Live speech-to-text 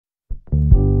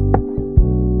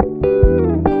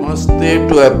Namaste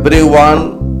to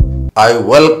everyone. I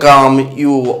welcome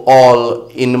you all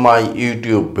in my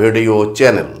YouTube video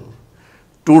channel.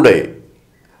 Today,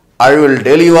 I will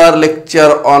deliver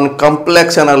lecture on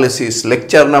complex analysis,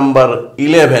 lecture number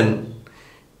 11,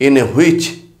 in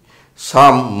which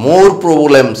some more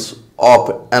problems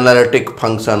of analytic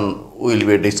function will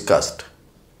be discussed.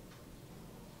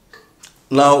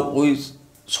 Now we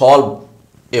solve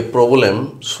a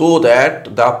problem so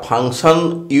that the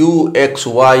function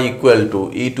uxy equal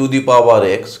to e to the power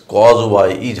x cos y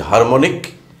is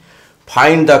harmonic.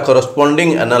 Find the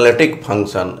corresponding analytic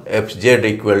function fz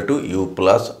equal to u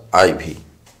plus iv.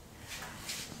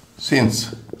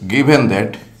 Since given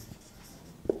that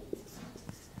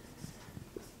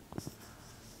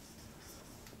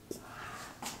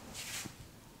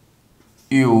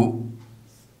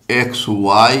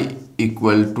uxy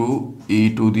equal to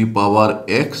e to the power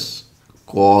x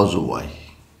cos y,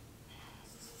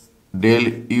 del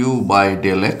u by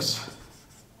del x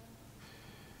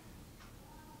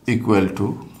equal to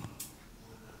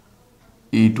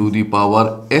e to the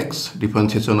power x,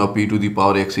 differentiation of e to the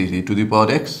power x is e to the power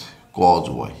x cos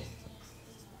y,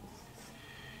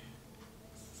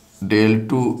 del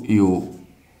 2u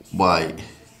by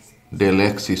del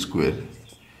x square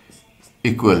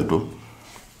equal to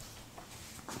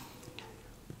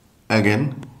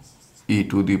again e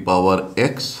to the power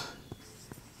x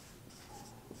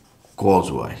cos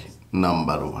y,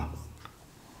 number 1,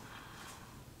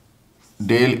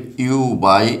 del u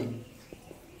by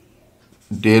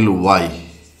del y,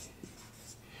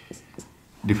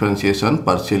 differentiation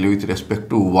partially with respect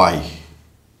to y.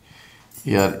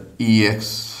 Here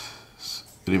ex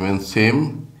remains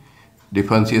same,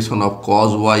 differentiation of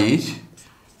cos y is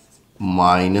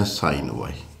minus sin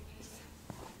y.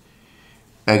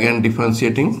 Again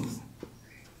differentiating,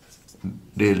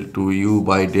 del 2u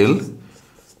by del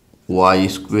y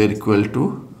square equal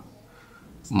to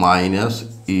minus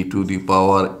e to the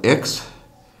power x,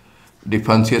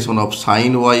 differentiation of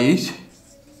sin y is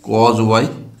cos y,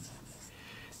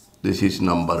 this is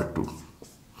number 2.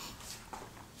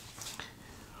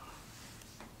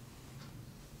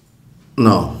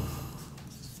 Now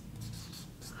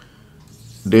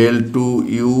del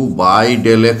 2u by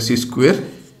del x square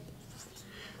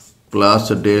plus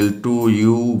del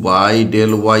 2u by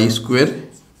del y square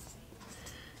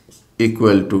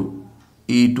equal to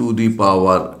e to the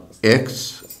power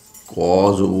x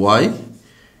cos y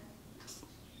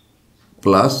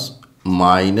plus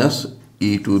minus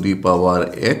e to the power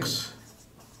x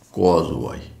cos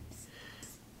y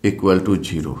equal to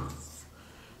 0.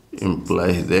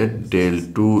 Implies that del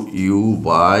 2u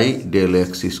by del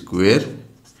x square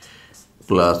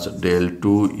plus del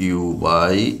 2u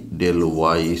by del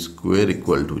y square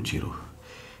equal to 0.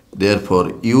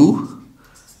 Therefore, u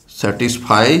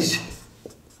satisfies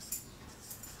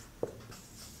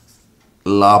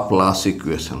Laplace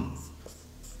equation.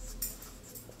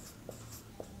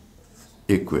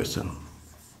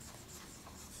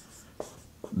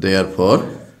 Therefore,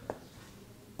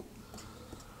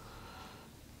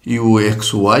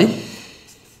 uxy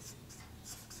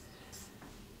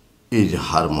is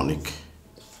harmonic.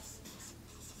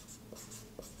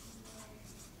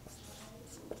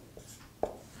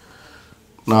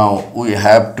 Now we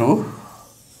have to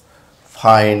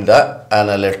find the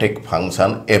analytic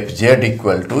function fz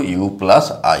equal to u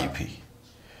plus iv.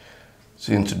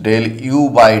 Since del u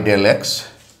by del x,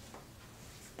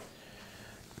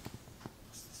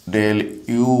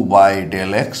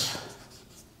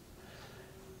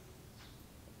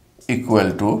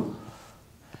 equal to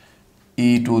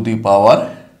e to the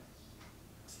power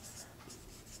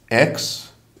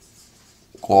x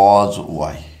cos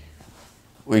y.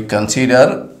 We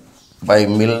consider by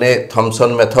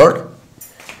Milne-Thompson method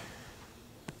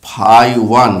phi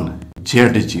 1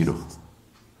 z0.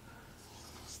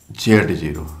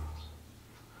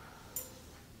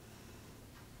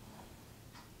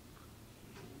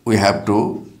 We have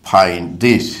to find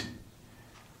this.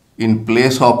 In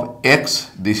place of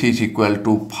x, this is equal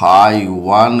to phi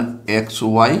 1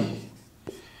 xy.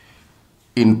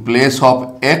 In place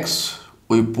of x,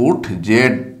 we put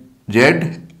z,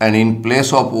 and in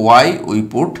place of y, we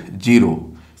put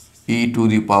 0. E to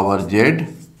the power z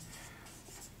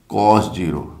cos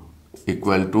 0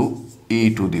 equal to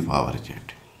e to the power z.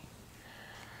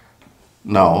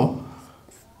 Now,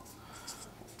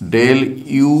 del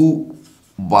u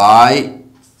by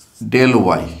del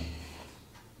y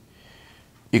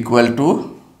equal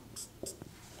to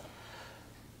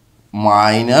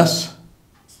minus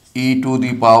e to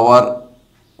the power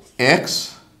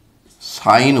x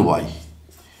sin y.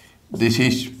 This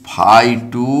is phi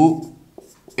 2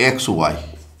 xy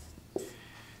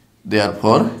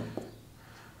Therefore,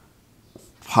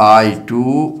 phi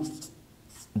 2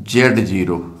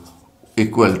 z0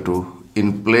 equal to,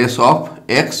 in place of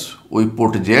x we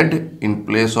put z, in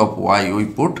place of y we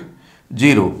put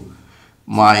 0,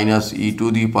 minus e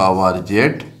to the power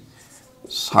z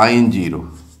sine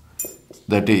 0,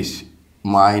 that is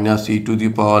minus e to the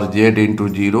power z into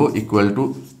 0 equal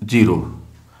to 0.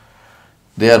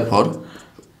 Therefore,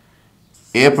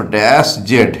 f dash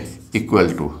z equal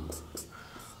to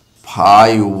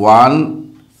phi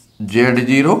 1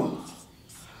 z0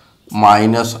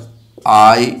 minus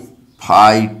I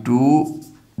phi 2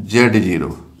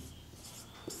 z0.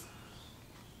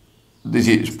 This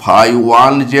is phi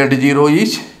 1 z0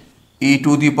 is e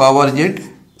to the power z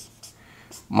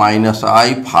minus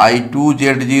I phi 2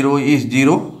 z0 is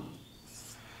 0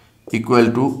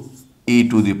 equal to e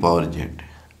to the power z.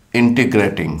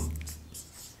 Integrating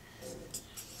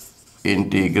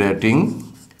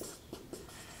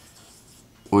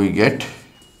we get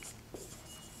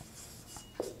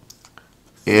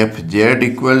fz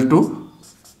equal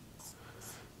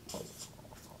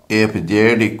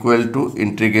to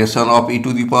integration of e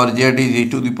to the power z is e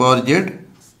to the power z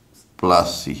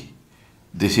plus c.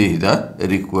 This is the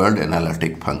required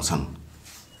analytic function.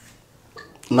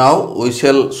 Now we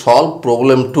shall solve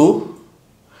problem 2.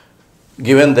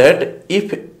 Given that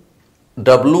if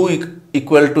w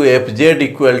equal to fz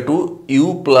equal to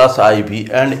u plus iv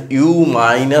and u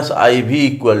minus iv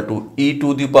equal to e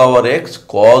to the power x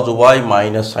cos y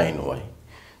minus sin y,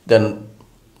 then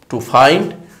to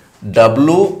find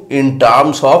w in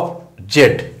terms of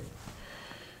z.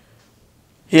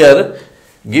 Here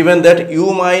given that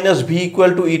u minus v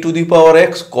equal to e to the power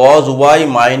x cos y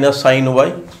minus sin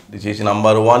y, this is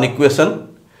number 1 equation.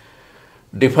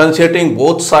 Differentiating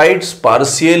both sides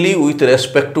partially with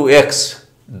respect to x,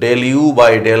 del u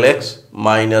by del x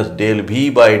minus del v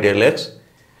by del x.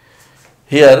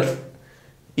 Here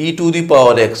e to the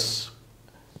power x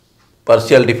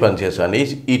partial differentiation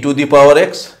is e to the power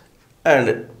x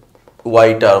and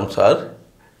y terms are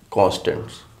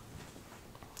constants.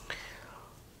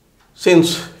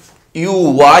 Since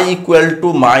uy equal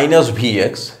to minus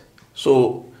vx,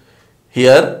 so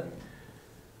here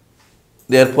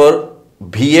therefore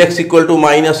Vx equal to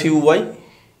minus uy,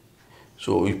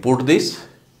 so we put this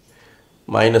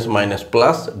minus minus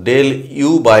plus del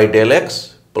u by del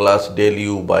x plus del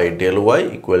u by del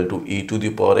y equal to e to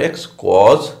the power x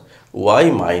cos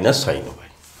y minus sin y.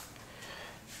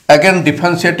 Again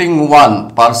differentiating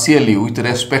one partially with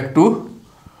respect to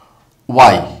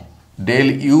y,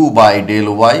 del u by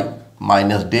del y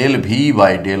minus del v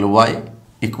by del y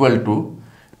equal to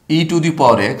e to the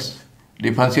power x.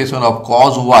 Differentiation of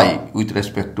cos y with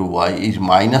respect to y is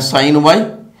minus sin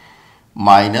y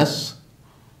minus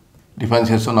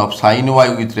differentiation of sin y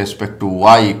with respect to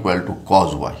y equal to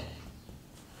cos y.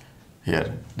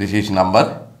 Here this is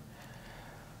number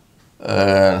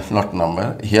not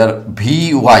number, here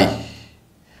vy,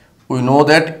 we know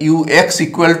that ux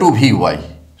equal to vy,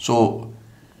 so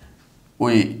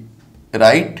we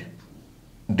write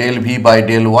del v by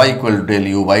del y equal to del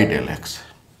u by del x.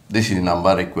 This is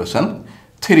number equation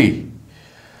 3.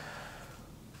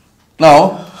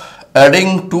 Now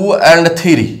adding 2 and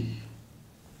 3,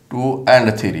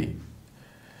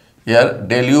 here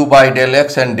del u by del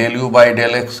x and del u by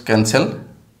del x cancel,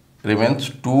 remains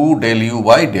 2 del u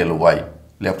by del y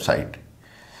left side.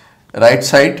 Right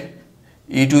side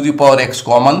e to the power x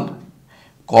common,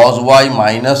 cos y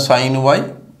minus sin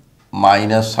y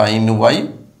minus sin y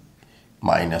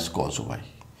minus cos y.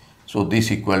 So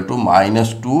this equal to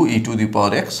minus 2 e to the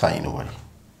power x sin y.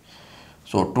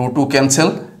 So 2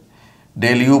 cancel,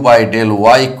 del u by del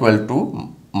y equal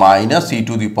to minus e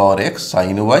to the power x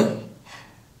sin y.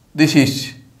 This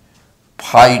is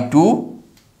phi 2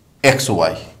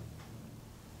 xy.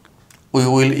 We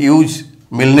will use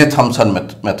Milne-Thompson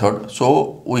method.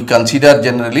 So we consider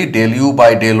generally del u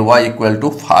by del y equal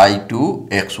to phi 2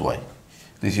 xy.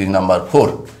 This is number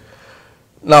 4.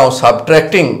 Now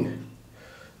subtracting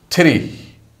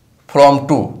 3 from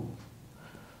 2,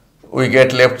 we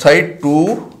get left side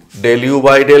 2 del u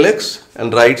by del x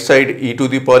and right side e to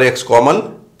the power x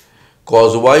common,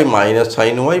 cos y minus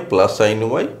sin y plus sin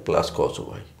y plus cos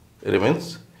y,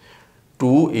 remains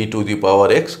 2 e to the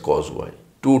power x cos y.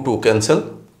 2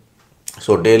 cancel,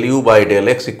 so del u by del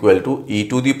x equal to e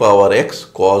to the power x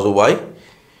cos y.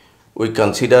 We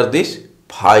consider this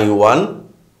phi 1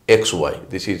 xy,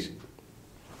 this is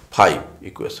 5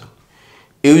 equation.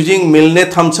 Using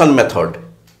Milne-Thompson method,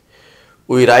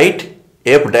 we write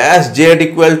f dash z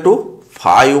equal to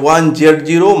phi 1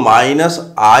 z0 minus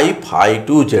I phi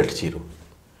 2 z0.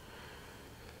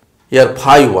 Here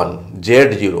phi 1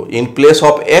 z0. In place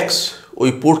of x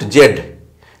we put z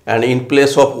and in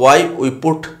place of y we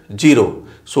put 0.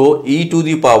 So e to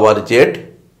the power z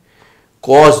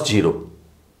cos 0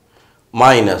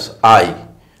 minus I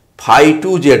phi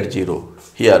 2 z0.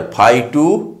 Here phi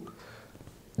 2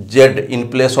 z in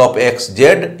place of x z,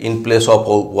 in place of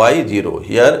y 0.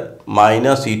 Here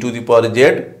minus e to the power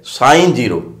z sin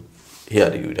 0.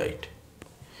 Here you write.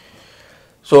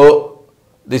 So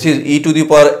this is e to the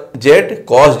power z,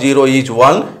 cos 0 is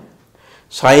 1,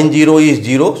 sin 0 is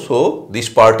 0. So this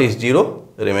part is 0,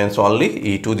 remains only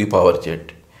e to the power z.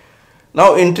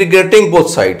 Now integrating both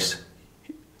sides,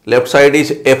 left side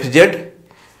is fz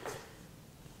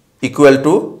equal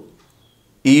to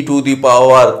e to the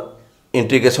power,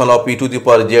 integration of e to the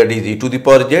power z is e to the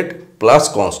power z plus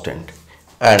constant,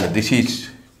 and this is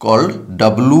called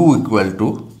w equal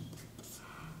to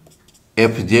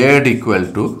fz equal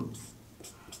to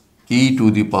e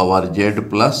to the power z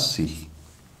plus c.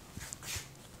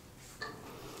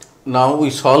 Now we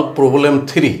solve problem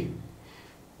 3.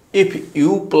 If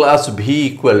u plus v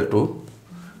equal to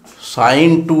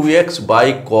sin 2x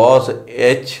by cos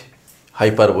h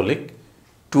hyperbolic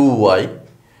 2y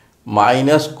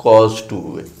minus cos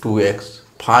 2x,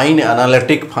 find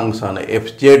analytic function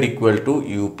fz equal to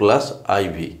u plus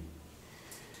iv.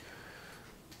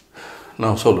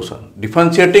 Now solution.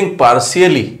 Differentiating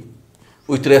partially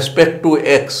with respect to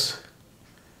x,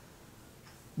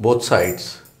 both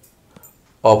sides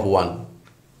of 1,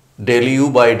 del u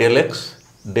by del x,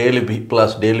 del v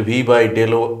plus del v by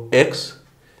del x.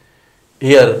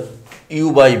 Here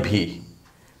u by v,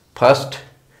 first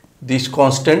this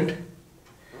constant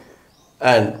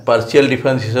and partial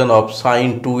differentiation of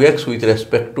sin 2x with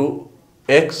respect to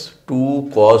x,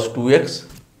 2 cos 2x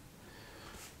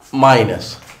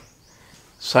minus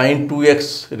sin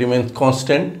 2x remains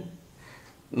constant.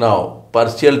 Now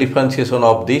partial differentiation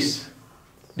of this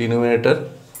denominator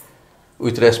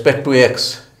with respect to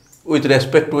x. With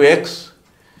respect to x,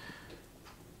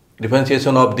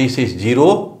 differentiation of this is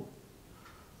 0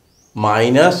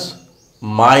 minus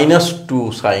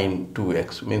 2 sin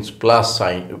 2x, means plus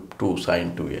sin 2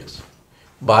 sin 2x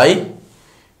by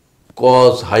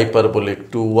cos hyperbolic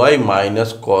 2y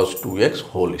minus cos 2x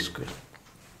whole square.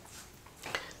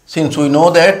 Since we know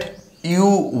that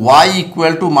uy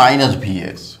equal to minus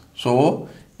vx, so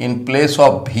in place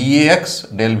of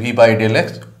vx del v by del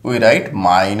x we write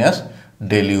minus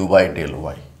del u by del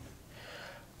y,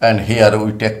 and here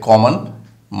we take common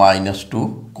minus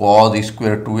 2 cos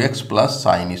square 2x plus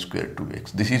sin square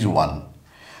 2x. This is 1.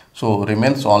 So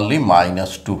remains only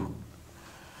minus 2.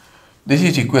 This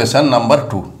is equation number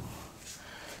 2.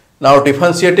 Now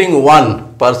differentiating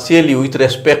 1 partially with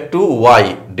respect to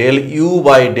y, del u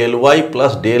by del y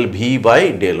plus del v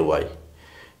by del y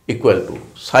equal to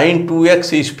sin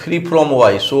 2x is free from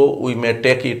y, so we may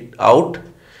take it out,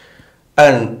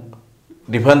 and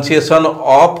differentiation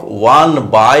of 1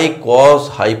 by cos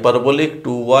hyperbolic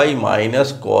 2y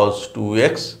minus cos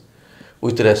 2x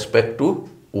with respect to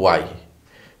y.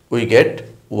 We get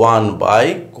 1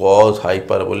 by cos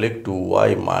hyperbolic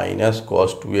 2y minus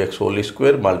cos 2x whole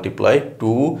square multiply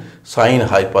 2 sin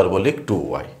hyperbolic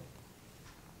 2y.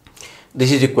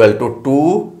 This is equal to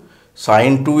 2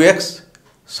 sin 2x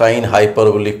sin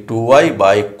hyperbolic 2y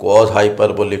by cos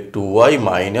hyperbolic 2y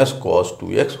minus cos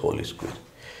 2x whole square.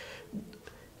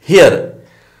 Here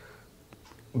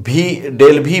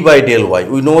del v by del y,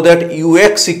 we know that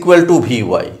ux equal to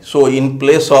vy. So in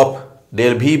place of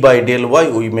del v by del y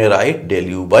we may write del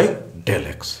u by del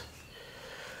x.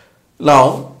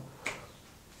 Now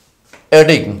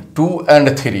adding 2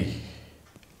 and 3,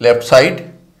 left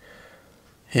side,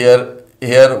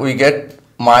 here we get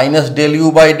minus del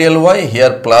u by del y,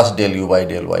 here plus del u by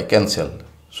del y, cancel.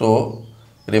 So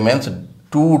remains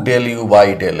 2 del u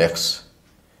by del x.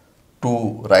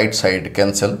 2 right side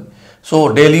cancel.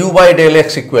 So del u by del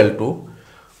x equal to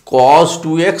cos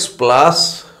 2x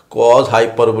plus cos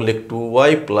hyperbolic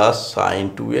 2y plus sin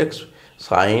 2x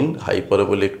sin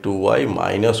hyperbolic 2y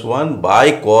minus 1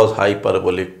 by cos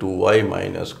hyperbolic 2y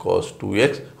minus cos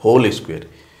 2x whole square.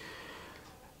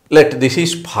 Let this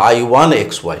is phi 1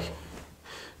 xy.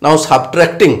 Now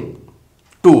subtracting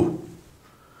 2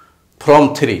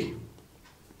 from 3,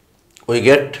 we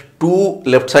get 2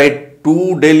 left side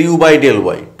 2 del u by del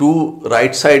y, 2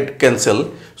 right side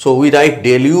cancel. So we write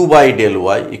del u by del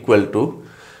y equal to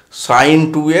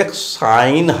sin 2x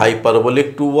sin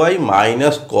hyperbolic 2y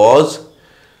minus cos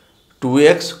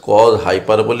 2x cos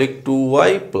hyperbolic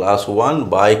 2y plus 1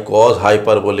 by cos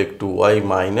hyperbolic 2y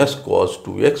minus cos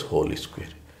 2x whole square.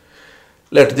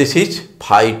 Let this is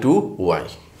phi 2y.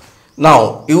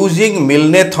 Now using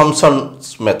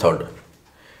Milne-Thompson's method,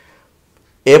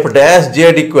 f dash z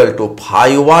equal to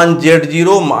phi 1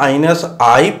 z0 minus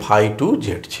I phi 2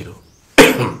 z0.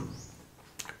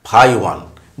 Phi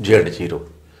 1 z0.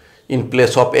 In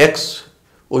place of x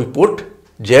we put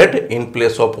z, in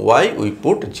place of y we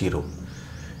put 0.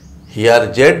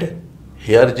 Here z,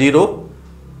 here 0,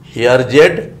 here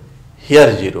z,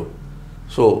 here 0.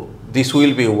 So this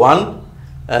will be 1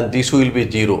 and this will be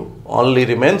 0. Only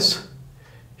remains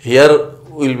here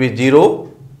will be 0.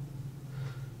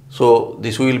 So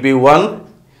this will be 1.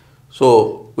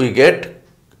 So we get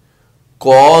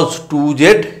cos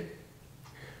 2z,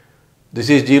 this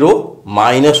is 0,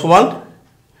 minus 1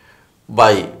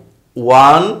 by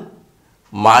 1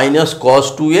 minus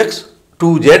cos 2x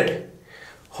 2z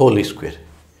whole square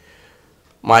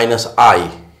minus I.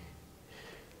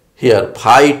 Here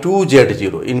phi 2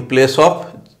 z0, in place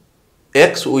of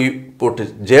x we put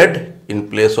z, in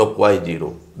place of y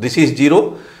 0. This is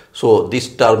 0, so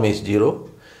this term is 0.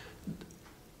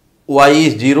 Y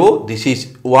is 0, this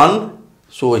is 1,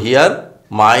 so here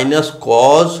minus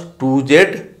cos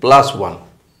 2z plus 1,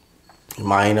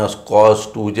 minus cos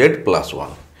 2z plus 1.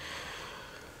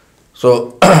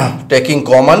 So taking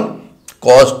common,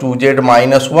 cos 2z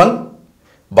minus 1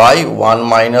 by 1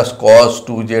 minus cos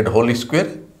 2z whole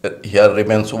square, here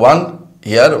remains 1,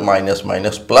 here minus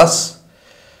minus plus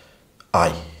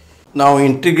I. Now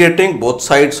integrating both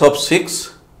sides of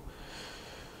 6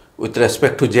 with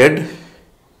respect to z.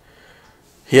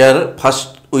 Here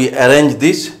first we arrange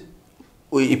this.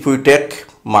 If we take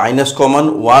minus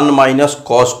common, 1 minus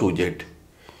cos 2z.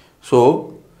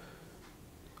 So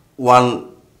 1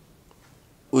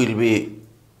 will be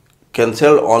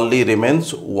cancelled, only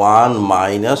remains 1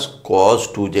 minus cos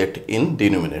 2z in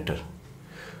denominator.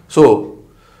 So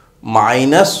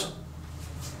minus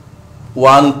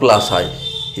 1 plus I,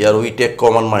 here we take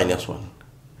common minus 1,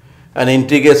 and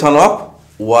integration of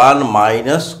 1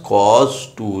 minus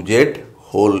cos 2z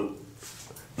whole,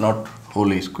 not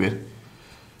whole square,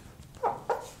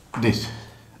 this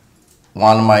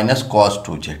 1 minus cos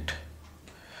 2z.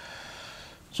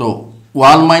 So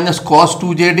 1 minus cos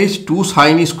 2z is 2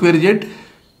 sin square z.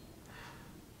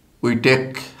 We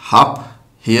take half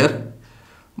here,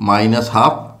 minus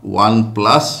half, 1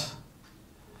 plus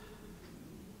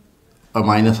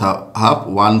minus half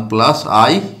 1 plus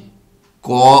I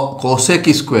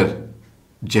cosec square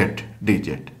z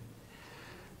dz.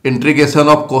 Integration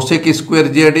of cosec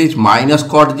square z is minus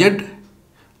cot z,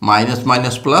 minus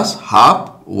minus plus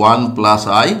half 1 plus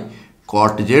I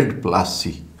cot z plus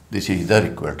c. This is the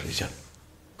required result.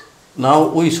 Now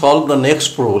we solve the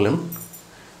next problem,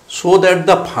 so that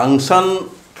the function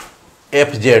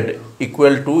fz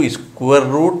equal to square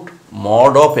root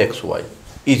mod of xy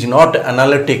is not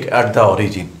analytic at the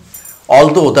origin,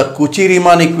 although the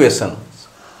Cauchy-Riemann equations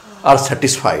are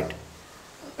satisfied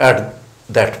at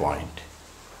that point,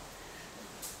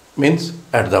 means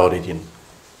at the origin.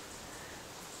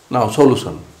 Now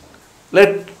solution.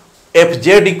 Let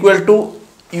fz equal to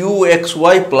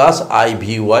uxy plus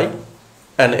ivy,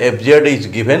 and fz is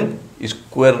given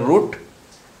square root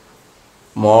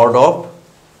mod of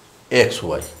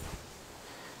xy.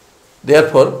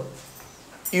 Therefore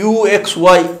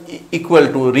uxy equal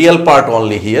to real part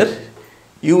only here,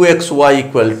 uxy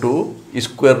equal to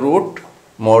square root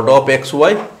mod of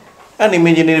xy, and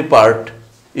imaginary part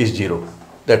is 0,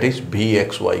 that is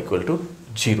vxy equal to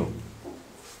 0.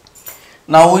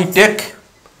 Now we take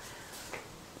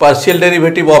partial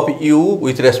derivative of u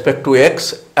with respect to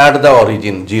x at the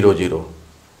origin 0 0.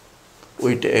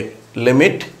 We take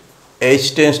limit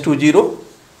h tends to 0,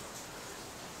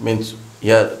 means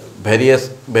here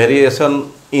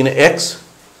variation in x,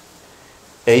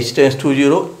 h tends to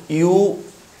 0, u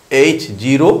h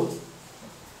 0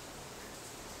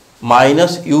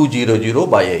 minus u 0 0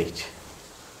 by h.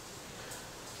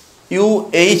 U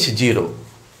h 0,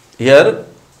 here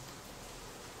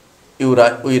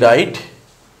we write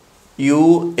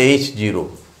u h 0,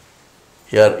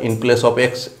 here in place of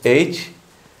x h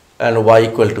and y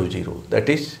equal to 0, that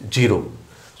is 0.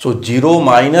 So 0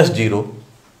 minus 0,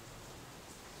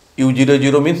 u 0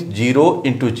 0 means 0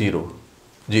 into 0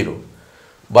 0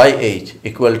 by h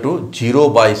equal to 0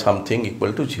 by something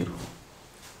equal to 0.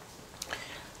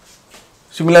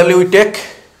 Similarly, we take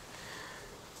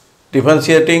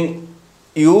differentiating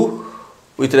u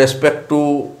with respect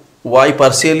to y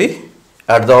partially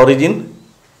at the origin.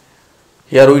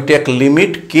 Here we take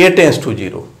limit k tends to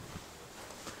 0.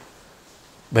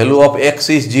 Value of x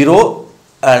is 0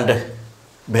 and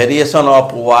variation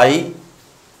of y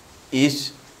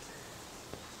is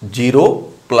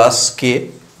 0 plus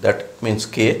k, that means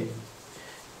k,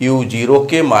 u 0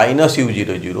 k minus u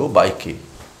 0 0 by k.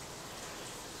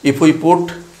 If we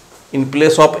put in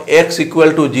place of x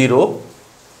equal to 0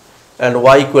 and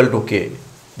y equal to k,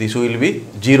 this will be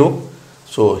 0.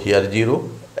 So here 0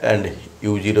 and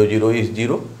u0 0 is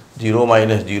 0, 0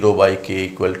 minus 0 by k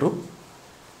equal to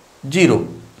 0,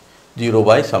 0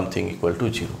 by something equal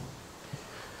to 0.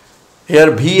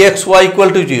 Here Vxy equal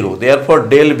to 0, therefore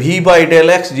del V by del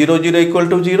x 0 0 equal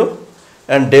to 0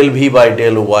 and del V by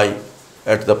del y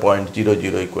at the point 0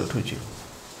 0 equal to 0.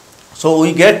 So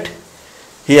we get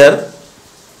here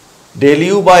del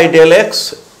u by del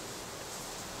x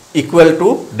equal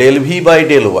to del V by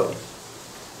del y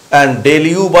and del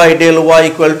u by del y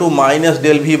equal to minus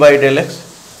del V by del x.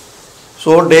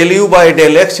 So del u by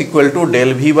del x equal to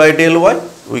del V by del y,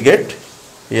 we get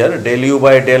here del u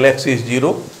by del x is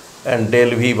 0 and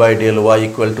del V by del y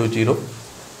equal to 0.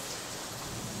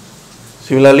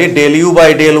 Similarly, del u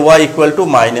by del y equal to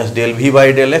minus del V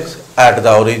by del x at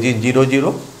the origin 0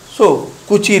 0. So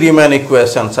Cauchy-Riemann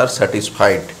equations are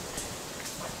satisfied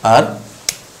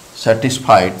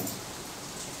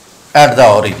at the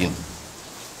origin.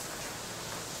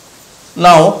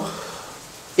 Now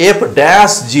f dash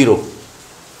 0,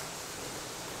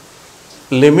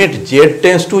 limit z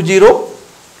tends to 0,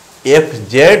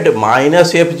 fz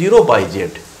minus f0 by z.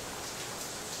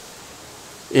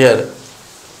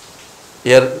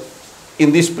 Here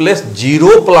in this place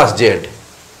 0 plus z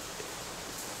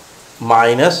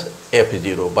minus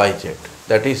f0 by z,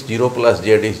 that is 0 plus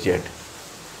z is z.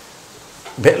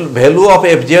 Value of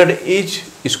fz is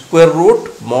square root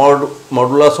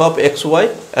modulus of xy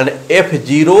and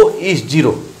f0 is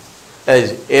 0,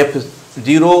 as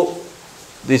f0,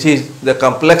 this is the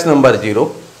complex number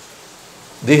 0,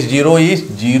 this 0 is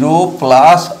 0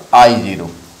 plus I0,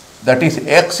 that is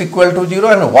x equal to 0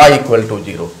 and y equal to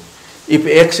 0. If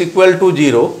x equal to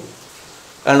 0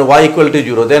 and y equal to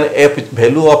 0, then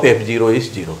value of f0 is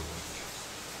 0.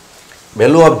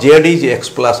 Value of z is x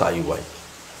plus iy.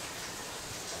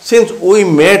 Since we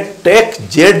may take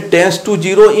z tends to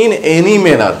 0 in any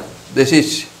manner, this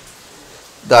is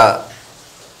the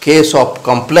case of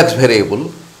complex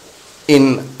variable.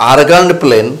 In Argand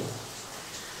plane,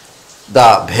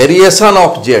 the variation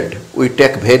of z, we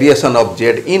take variation of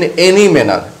z in any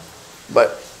manner,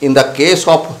 but in the case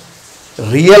of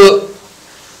real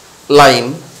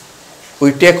line,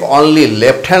 we take only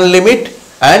left hand limit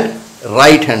and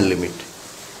right hand limit.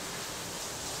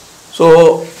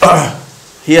 So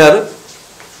here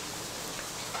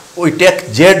we take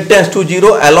z tends to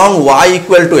 0 along y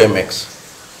equal to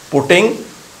mx, putting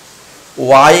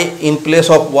y in place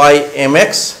of y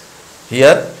mx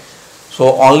here,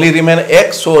 so only remain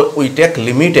x, so we take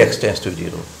limit x tends to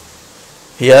 0.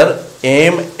 Here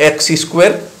mx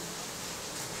square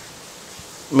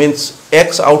means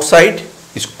x outside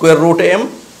square root m,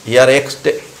 here x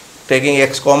taking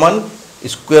x common,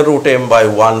 square root m by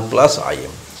 1 plus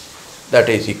im, that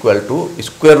is equal to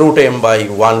square root m by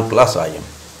 1 plus im,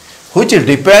 which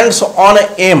depends on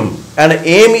m, and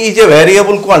m is a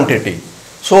variable quantity.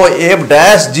 So f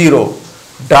dash 0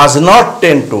 does not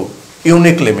tend to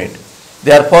unique limit,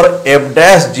 therefore f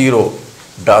dash 0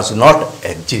 does not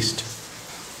exist.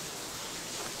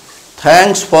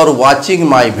 Thanks for watching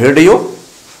my video.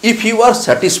 If you are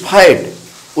satisfied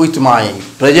with my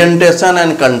presentation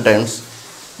and contents,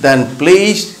 then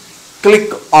please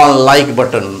click on like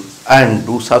button and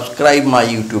do subscribe my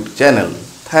YouTube channel.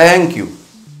 Thank you.